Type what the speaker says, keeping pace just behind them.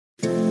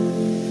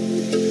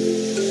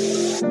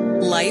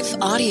Life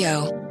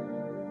Audio.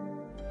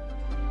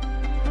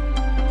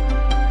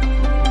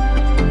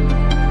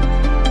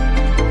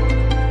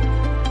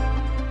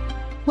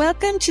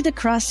 Welcome to the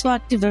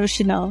Crosswalk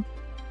Devotional.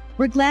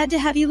 We're glad to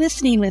have you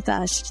listening with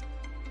us.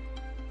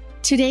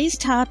 Today's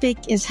topic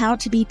is how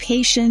to be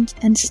patient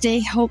and stay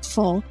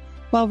hopeful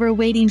while we're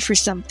waiting for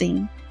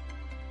something.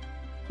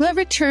 We'll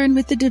return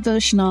with the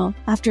devotional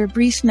after a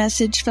brief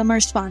message from our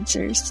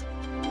sponsors.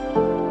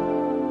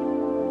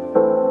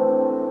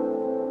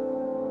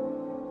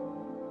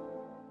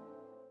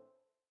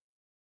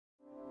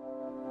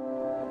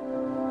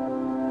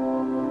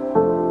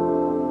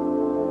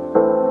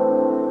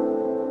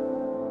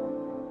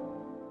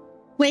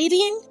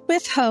 Waiting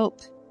with Hope,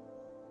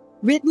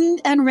 written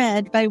and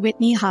read by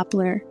Whitney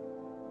Hopler.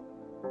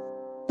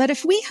 But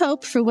if we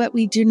hope for what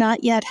we do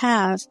not yet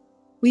have,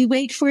 we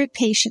wait for it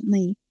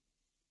patiently.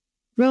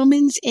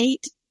 Romans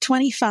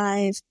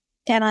 8:25,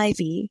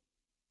 NIV.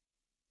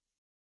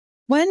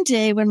 One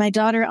day when my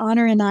daughter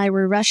Honor and I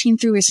were rushing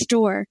through a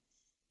store,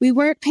 we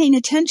weren't paying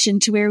attention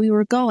to where we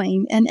were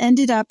going and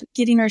ended up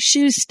getting our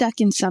shoes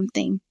stuck in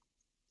something.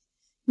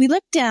 We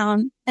looked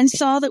down and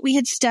saw that we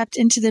had stepped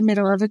into the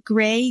middle of a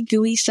gray,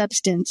 gooey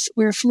substance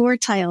where floor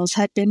tiles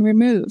had been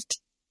removed.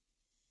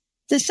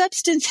 The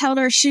substance held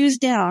our shoes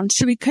down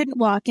so we couldn't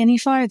walk any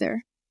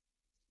farther.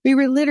 We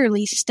were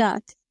literally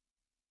stuck.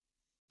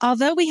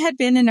 Although we had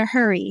been in a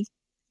hurry,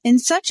 in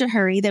such a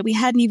hurry that we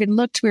hadn't even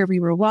looked where we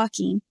were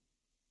walking,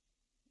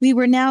 we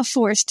were now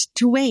forced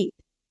to wait.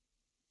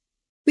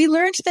 We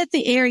learned that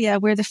the area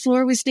where the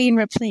floor was being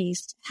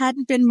replaced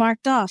hadn't been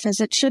marked off as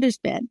it should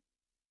have been.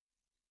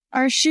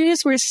 Our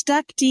shoes were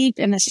stuck deep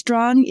in a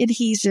strong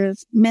adhesive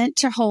meant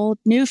to hold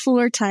new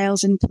floor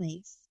tiles in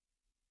place.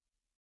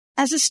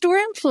 As a store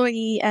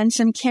employee and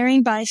some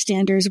caring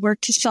bystanders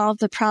worked to solve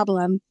the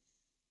problem,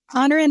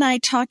 Honor and I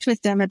talked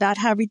with them about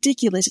how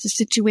ridiculous the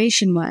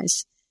situation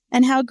was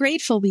and how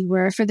grateful we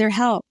were for their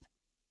help.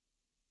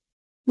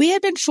 We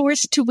had been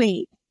forced to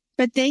wait,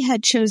 but they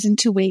had chosen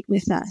to wait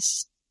with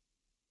us.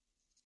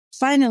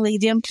 Finally,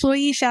 the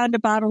employee found a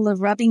bottle of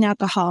rubbing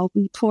alcohol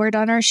we poured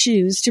on our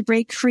shoes to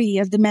break free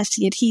of the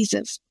messy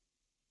adhesive.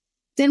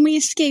 Then we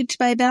escaped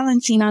by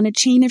balancing on a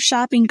chain of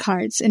shopping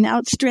carts and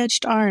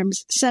outstretched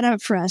arms set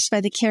up for us by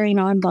the carrying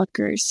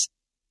onlookers.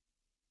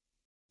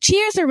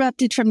 Cheers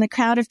erupted from the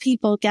crowd of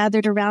people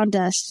gathered around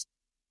us.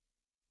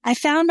 I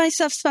found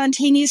myself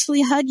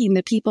spontaneously hugging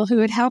the people who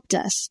had helped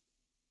us.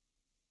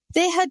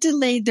 They had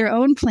delayed their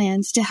own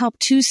plans to help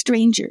two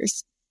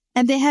strangers,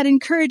 and they had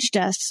encouraged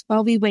us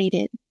while we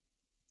waited.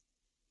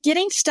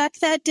 Getting stuck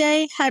that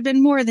day had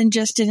been more than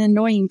just an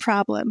annoying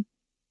problem.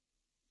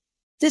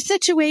 The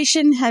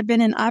situation had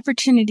been an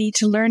opportunity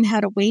to learn how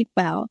to wait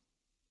well.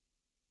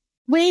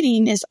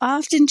 Waiting is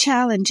often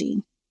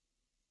challenging.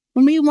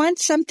 When we want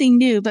something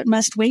new but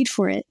must wait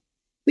for it,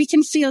 we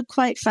can feel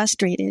quite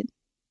frustrated.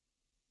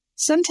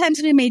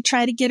 Sometimes we may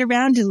try to get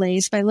around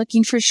delays by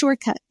looking for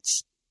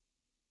shortcuts.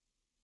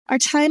 Our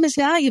time is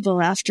valuable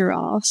after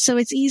all, so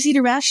it's easy to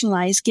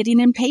rationalize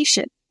getting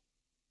impatient.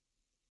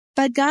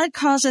 But God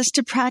calls us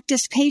to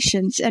practice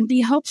patience and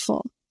be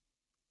hopeful.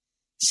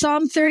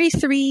 Psalm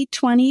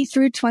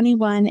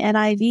 33:20-21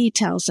 NIV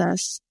tells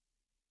us,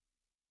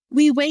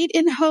 "We wait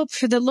in hope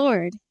for the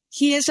Lord.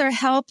 He is our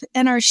help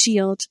and our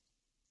shield.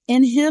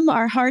 In him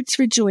our hearts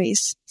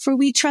rejoice, for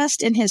we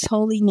trust in his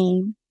holy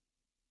name."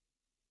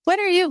 What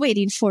are you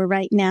waiting for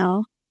right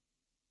now?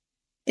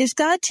 Is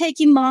God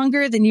taking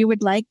longer than you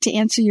would like to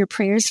answer your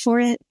prayers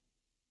for it?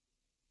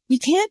 You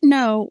can't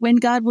know when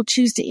God will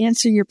choose to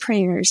answer your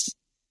prayers,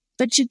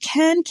 but you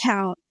can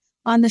count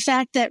on the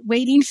fact that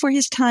waiting for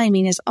his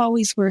timing is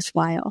always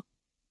worthwhile.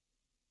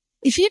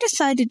 If you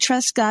decide to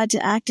trust God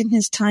to act in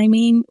his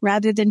timing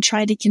rather than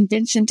try to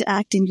convince him to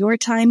act in your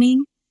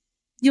timing,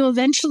 you'll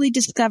eventually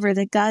discover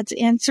that God's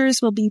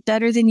answers will be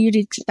better than you'd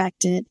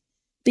expected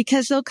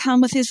because they'll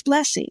come with his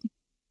blessing.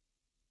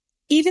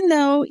 Even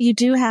though you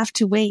do have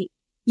to wait,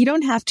 you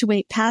don't have to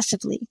wait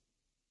passively.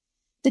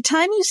 The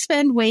time you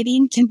spend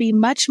waiting can be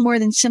much more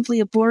than simply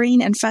a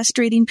boring and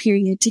frustrating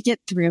period to get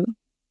through.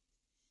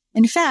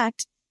 In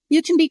fact,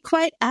 you can be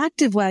quite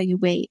active while you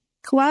wait,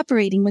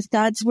 cooperating with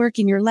God's work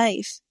in your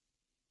life.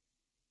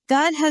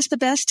 God has the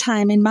best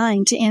time in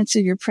mind to answer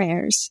your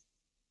prayers.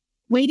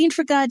 Waiting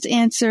for God's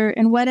answer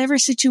in whatever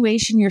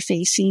situation you're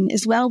facing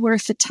is well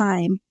worth the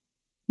time,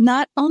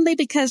 not only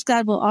because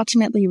God will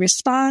ultimately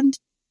respond,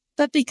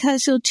 but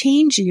because he'll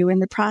change you in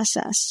the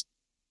process.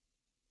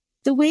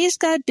 The ways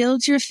God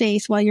builds your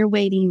faith while you're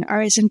waiting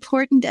are as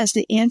important as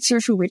the answer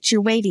for which you're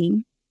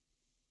waiting.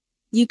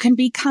 You can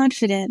be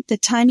confident the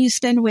time you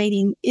spend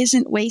waiting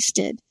isn't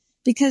wasted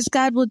because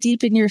God will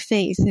deepen your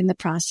faith in the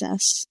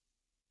process.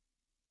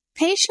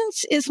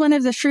 Patience is one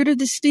of the fruit of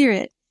the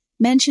Spirit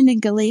mentioned in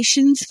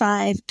Galatians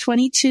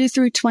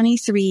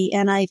 5:22-23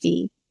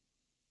 NIV.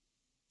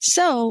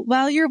 So,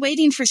 while you're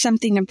waiting for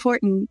something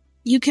important,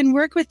 you can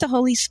work with the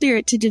Holy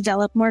Spirit to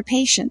develop more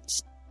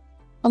patience.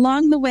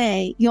 Along the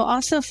way, you'll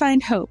also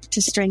find hope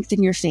to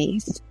strengthen your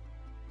faith.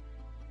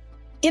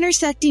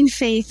 Intersecting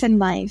faith and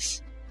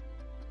life.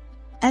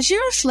 As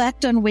you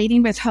reflect on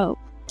waiting with hope,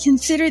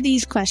 consider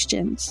these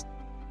questions.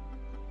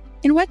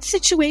 In what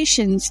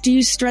situations do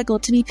you struggle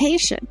to be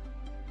patient?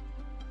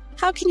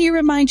 How can you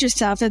remind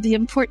yourself of the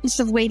importance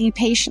of waiting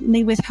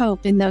patiently with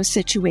hope in those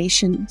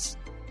situations?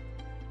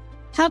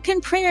 How can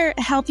prayer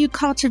help you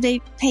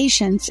cultivate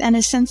patience and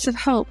a sense of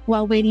hope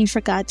while waiting for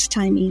God's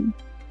timing?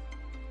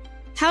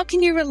 How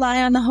can you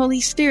rely on the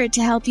Holy Spirit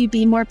to help you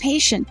be more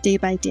patient day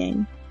by day?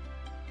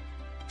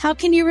 How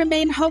can you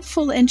remain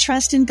hopeful and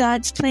trust in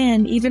God's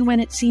plan even when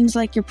it seems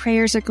like your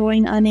prayers are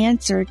going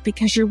unanswered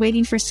because you're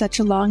waiting for such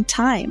a long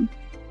time?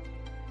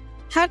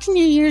 How can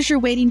you use your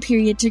waiting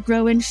period to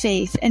grow in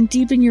faith and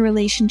deepen your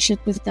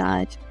relationship with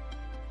God?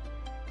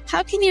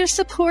 How can you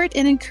support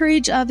and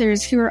encourage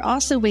others who are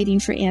also waiting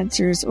for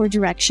answers or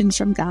direction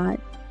from God?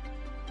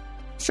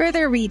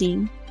 Further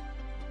reading: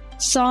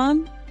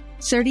 Psalm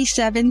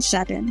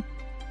 37:7,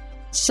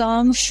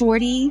 Psalm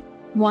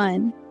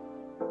 41,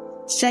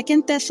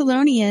 2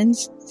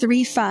 Thessalonians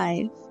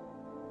 3:5,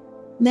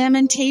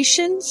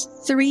 Lamentations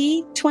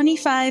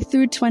 3:25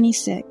 through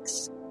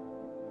 26,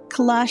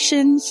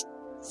 Colossians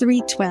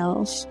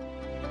 3:12.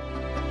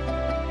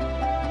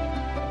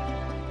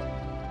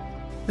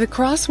 The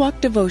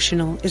Crosswalk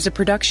Devotional is a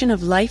production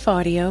of Life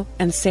Audio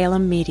and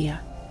Salem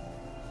Media.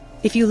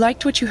 If you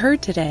liked what you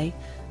heard today,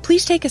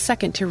 please take a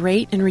second to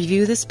rate and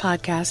review this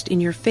podcast in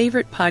your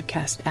favorite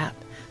podcast app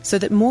so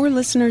that more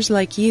listeners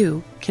like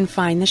you can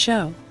find the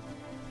show.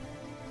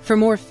 For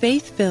more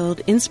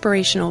faith-filled,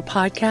 inspirational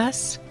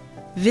podcasts,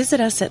 visit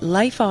us at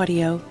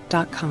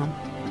lifeaudio.com.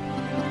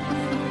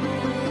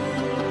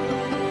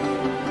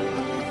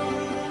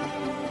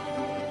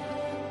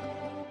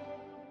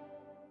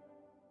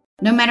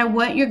 No matter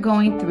what you're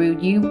going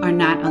through, you are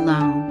not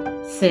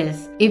alone.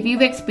 Sis, if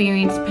you've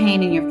experienced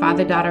pain in your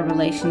father-daughter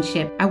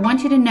relationship, I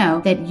want you to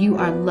know that you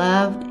are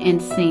loved and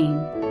seen.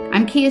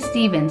 I'm Kia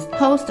Stevens,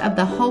 host of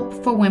the Hope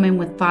for Women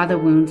with Father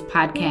Wounds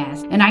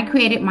podcast, and I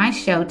created my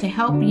show to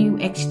help you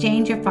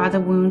exchange your father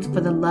wounds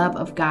for the love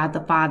of God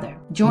the Father.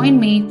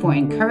 Join me for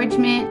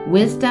encouragement,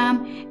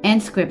 wisdom,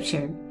 and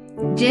scripture.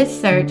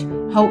 Just search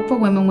Hope for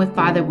Women with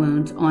Father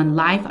Wounds on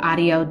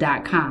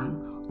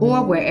lifeaudio.com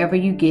or wherever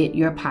you get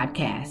your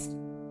podcasts.